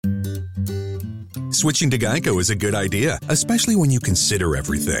Switching to Geico is a good idea, especially when you consider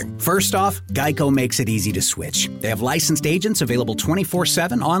everything. First off, Geico makes it easy to switch. They have licensed agents available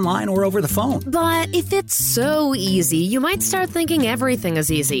 24/7 online or over the phone. But if it's so easy, you might start thinking everything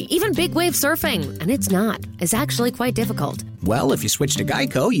is easy, even big wave surfing. And it's not. It's actually quite difficult. Well, if you switch to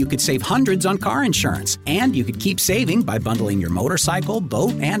Geico, you could save hundreds on car insurance. And you could keep saving by bundling your motorcycle,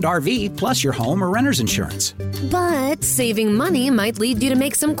 boat, and RV, plus your home or renter's insurance. But saving money might lead you to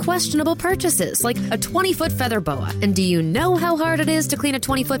make some questionable purchases, like a 20-foot feather boa. And do you know how hard it is to clean a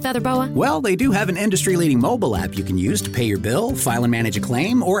 20-foot feather boa? Well, they do have an industry-leading mobile app you can use to pay your bill, file and manage a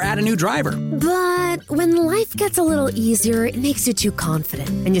claim, or add a new driver. But when life gets a little easier, it makes you too confident,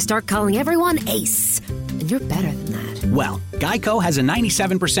 and you start calling everyone Ace. And you're better than that. Well, Geico has a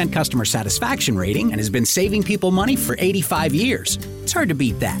 97% customer satisfaction rating and has been saving people money for 85 years. It's hard to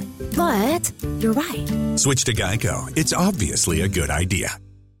beat that. But you're right. Switch to Geico. It's obviously a good idea.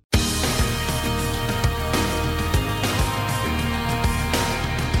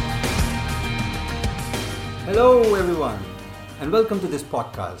 Hello everyone and welcome to this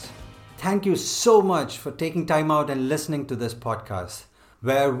podcast. Thank you so much for taking time out and listening to this podcast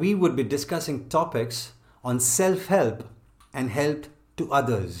where we would be discussing topics on self-help and help to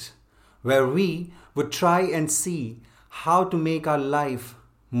others, where we would try and see how to make our life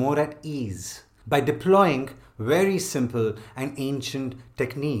more at ease by deploying very simple and ancient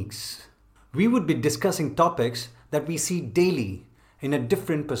techniques. We would be discussing topics that we see daily in a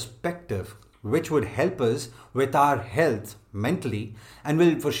different perspective, which would help us with our health mentally and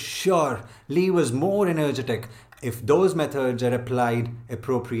will for sure leave us more energetic if those methods are applied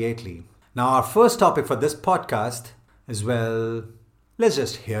appropriately. Now, our first topic for this podcast is, well, let's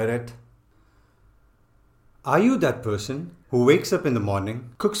just hear it. Are you that person who wakes up in the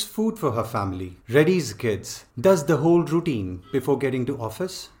morning, cooks food for her family, readies kids, does the whole routine before getting to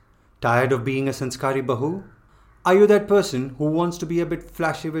office? Tired of being a sanskari bahu? Are you that person who wants to be a bit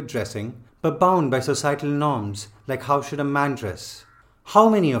flashy with dressing, but bound by societal norms like how should a man dress? How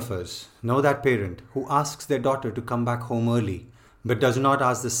many of us know that parent who asks their daughter to come back home early, but does not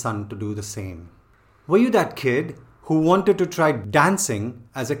ask the son to do the same? Were you that kid who wanted to try dancing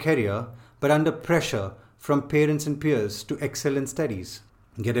as a career, but under pressure from parents and peers to excel in studies,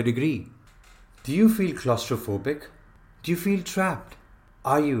 get a degree? Do you feel claustrophobic? Do you feel trapped?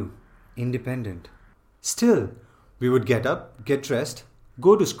 Are you independent? Still, we would get up, get dressed,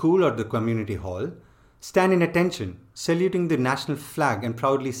 go to school or the community hall, stand in attention, saluting the national flag and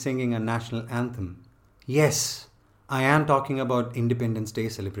proudly singing a national anthem. Yes, I am talking about Independence Day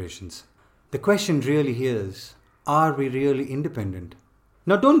celebrations. The question really here is, are we really independent?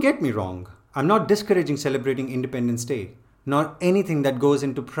 Now don't get me wrong, I'm not discouraging celebrating Independence Day, nor anything that goes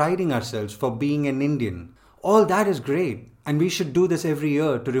into priding ourselves for being an Indian. All that is great, and we should do this every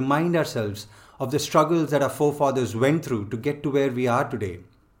year to remind ourselves of the struggles that our forefathers went through to get to where we are today.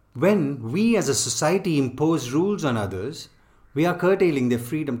 When we as a society impose rules on others, we are curtailing their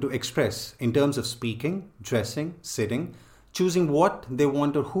freedom to express in terms of speaking, dressing, sitting, choosing what they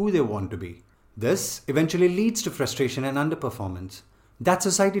want or who they want to be. This eventually leads to frustration and underperformance. That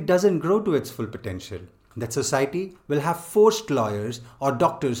society doesn't grow to its full potential. That society will have forced lawyers or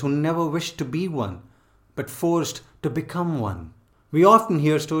doctors who never wished to be one, but forced to become one. We often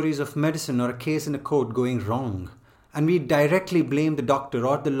hear stories of medicine or a case in a court going wrong, and we directly blame the doctor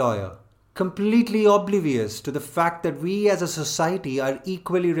or the lawyer, completely oblivious to the fact that we as a society are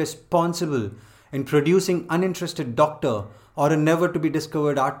equally responsible in producing uninterested doctor or a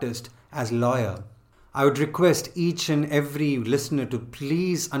never-to-be-discovered artist as lawyer. I would request each and every listener to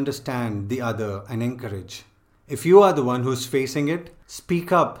please understand the other and encourage. If you are the one who's facing it,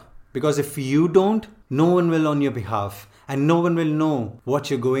 speak up, because if you don't, no one will on your behalf. And no one will know what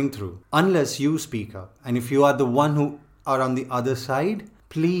you're going through unless you speak up. And if you are the one who are on the other side,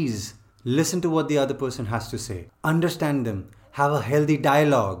 please listen to what the other person has to say. Understand them. Have a healthy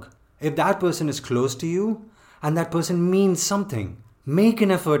dialogue. If that person is close to you and that person means something, make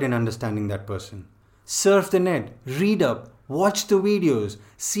an effort in understanding that person. Surf the net, read up, watch the videos,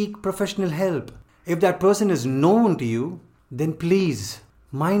 seek professional help. If that person is known to you, then please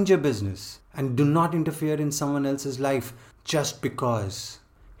mind your business and do not interfere in someone else's life just because.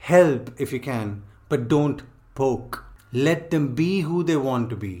 Help if you can, but don't poke. Let them be who they want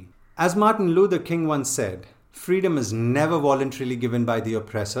to be. As Martin Luther King once said, freedom is never voluntarily given by the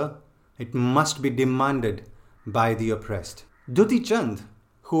oppressor. It must be demanded by the oppressed. Duti Chand,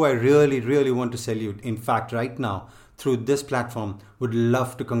 who I really want to salute, in fact right now, through this platform, would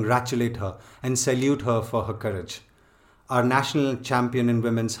love to congratulate her and salute her for her courage. Our national champion in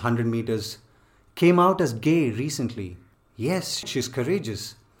women's 100 meters came out as gay recently. Yes, she's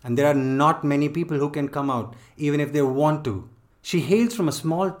courageous. And there are not many people who can come out, even if they want to. She hails from a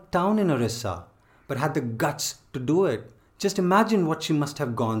small town in Orissa, but had the guts to do it. Just imagine what she must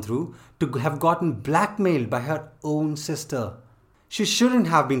have gone through to have gotten blackmailed by her own sister. She shouldn't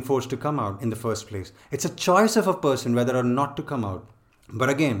have been forced to come out in the first place. It's a choice of a person whether or not to come out. But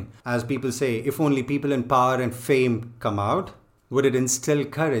again, as people say, if only people in power and fame come out, would it instill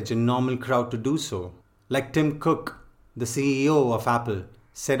courage in normal crowd to do so? Like Tim Cook, the CEO of Apple,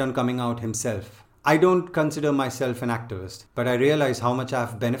 said on coming out himself. I don't consider myself an activist, but I realize how much I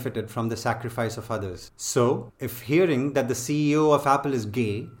have benefited from the sacrifice of others. So, if hearing that the CEO of Apple is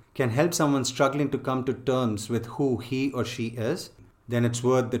gay can help someone struggling to come to terms with who he or she is, then it's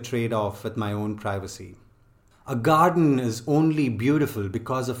worth the trade-off with my own privacy. A garden is only beautiful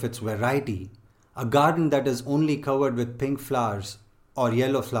because of its variety. A garden that is only covered with pink flowers or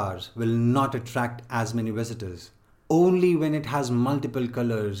yellow flowers will not attract as many visitors. Only when it has multiple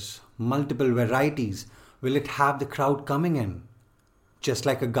colors, multiple varieties, will it have the crowd coming in. Just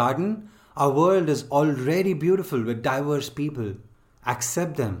like a garden, our world is already beautiful with diverse people.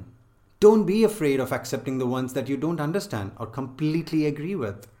 Accept them. Don't be afraid of accepting the ones that you don't understand or completely agree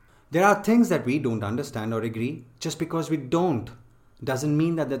with. There are things that we don't understand or agree. Just because we don't doesn't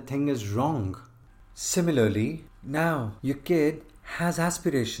mean that the thing is wrong. Similarly, now your kid has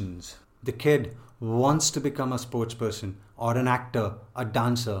aspirations. The kid wants to become a sportsperson or an actor, a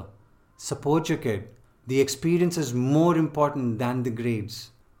dancer. Support your kid. The experience is more important than the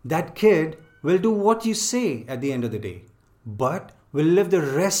grades. That kid will do what you say at the end of the day, but will live the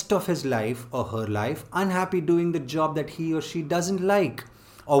rest of his life or her life unhappy doing the job that he or she doesn't like,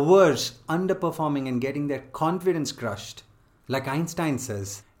 or worse, underperforming and getting their confidence crushed. Like Einstein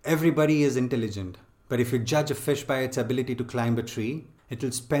says, everybody is intelligent, but if you judge a fish by its ability to climb a tree, it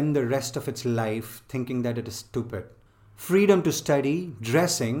will spend the rest of its life thinking that it is stupid. Freedom to study,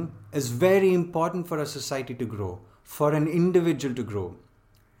 dressing, is very important for a society to grow, for an individual to grow.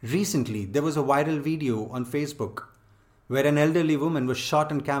 Recently, there was a viral video on Facebook where an elderly woman was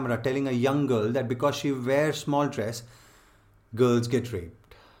shot on camera telling a young girl that because she wears small dress, girls get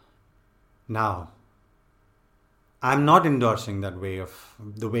raped. Now, I'm not endorsing the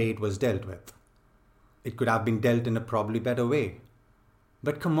way it was dealt with. It could have been dealt in a probably better way.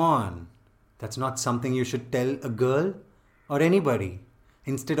 But come on, that's not something you should tell a girl or anybody.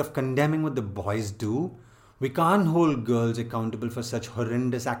 Instead of condemning what the boys do, we can't hold girls accountable for such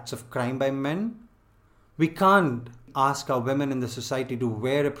horrendous acts of crime by men. We can't ask our women in the society to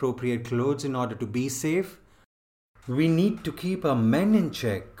wear appropriate clothes in order to be safe. We need to keep our men in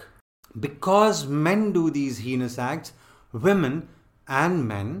check. Because men do these heinous acts, women and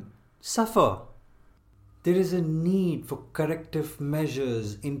men suffer. There is a need for corrective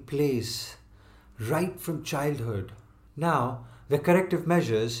measures in place right from childhood. Now, the corrective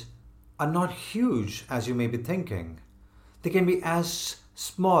measures are not huge as you may be thinking. They can be as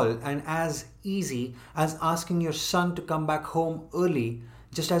small and as easy as asking your son to come back home early,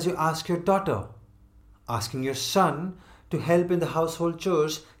 just as you ask your daughter. Asking your son to help in the household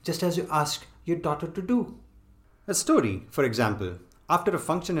chores, just as you ask your daughter to do. A story, for example, after a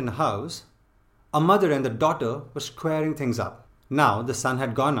function in a house, a mother and the daughter were squaring things up. Now the son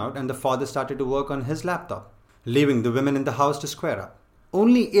had gone out and the father started to work on his laptop, leaving the women in the house to square up.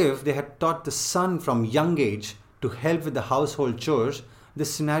 Only if they had taught the son from young age to help with the household chores,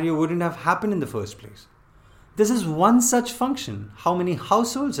 this scenario wouldn't have happened in the first place. This is one such function. How many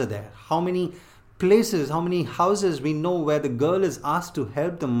households are there? How many places, how many houses we know where the girl is asked to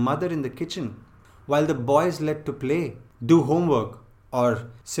help the mother in the kitchen, while the boy is led to play, do homework,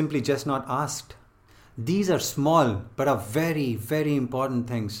 or simply just not asked? These are small but are very, very important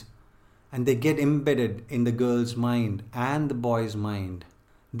things, and they get embedded in the girl's mind and the boy's mind.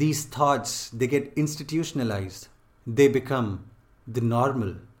 These thoughts, they get institutionalized. They become the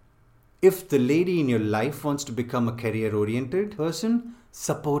normal. If the lady in your life wants to become a career-oriented person,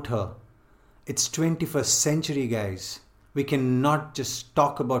 support her. It's 21st century, guys. We cannot just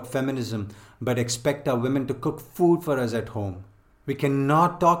talk about feminism but expect our women to cook food for us at home. We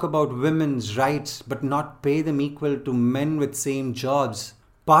cannot talk about women's rights but not pay them equal to men with same jobs.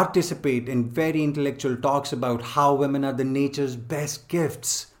 Participate in very intellectual talks about how women are the nature's best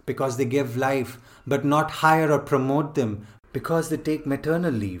gifts because they give life, but not hire or promote them because they take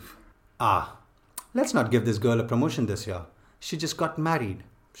maternal leave. Let's not give this girl a promotion this year. She just got married.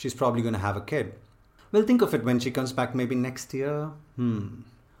 She's probably going to have a kid. We'll think of it when she comes back maybe next year.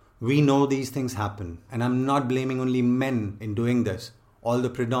 We know these things happen, and I'm not blaming only men in doing this, although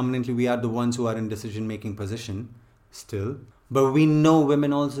predominantly we are the ones who are in decision-making position still. But we know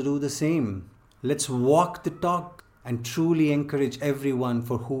women also do the same. Let's walk the talk. and truly encourage everyone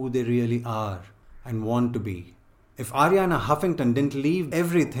for who they really are and want to be. If Arianna Huffington didn't leave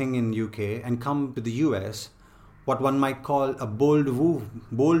everything in UK and come to the US, what one might call a bold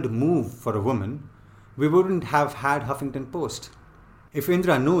move for a woman, we wouldn't have had Huffington Post. If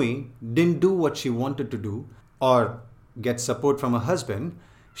Indra Nooyi didn't do what she wanted to do or get support from her husband,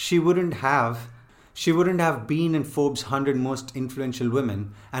 she wouldn't have been in Forbes' 100 most influential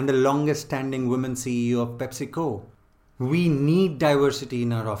women and the longest standing women CEO of PepsiCo. We need diversity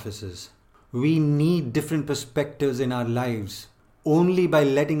in our offices. We need different perspectives in our lives. Only by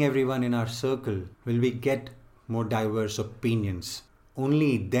letting everyone in our circle will we get more diverse opinions.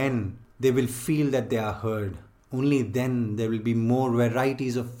 Only then they will feel that they are heard. Only then there will be more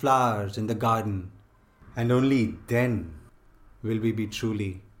varieties of flowers in the garden. And only then will we be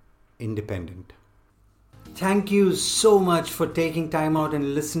truly independent. Thank you so much for taking time out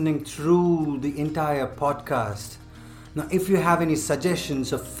and listening through the entire podcast. Now, if you have any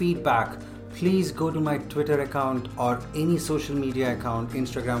suggestions or feedback, please go to my Twitter account or any social media account,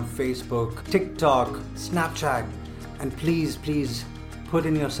 Instagram, Facebook, TikTok, Snapchat, and please put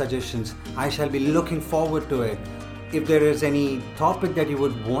in your suggestions. I shall be looking forward to it. If there is any topic that you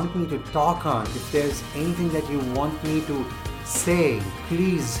would want me to talk on, if there's anything that you want me to say,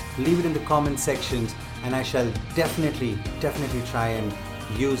 please leave it in the comment sections and I shall definitely try and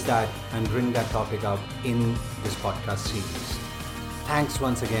use that and bring that topic up in this podcast series. Thanks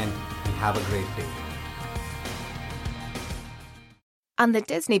once again and have a great day. On the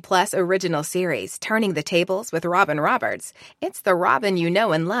Disney Plus original series, Turning the Tables with Robin Roberts, it's the Robin you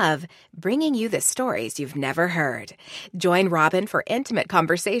know and love, bringing you the stories you've never heard. Join Robin for intimate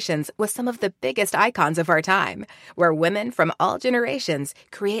conversations with some of the biggest icons of our time, where women from all generations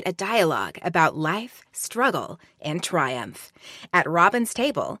create a dialogue about life, struggle, and triumph. At Robin's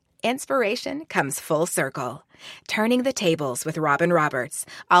Table, inspiration comes full circle. Turning the Tables with Robin Roberts.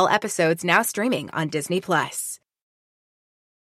 All episodes now streaming on Disney Plus.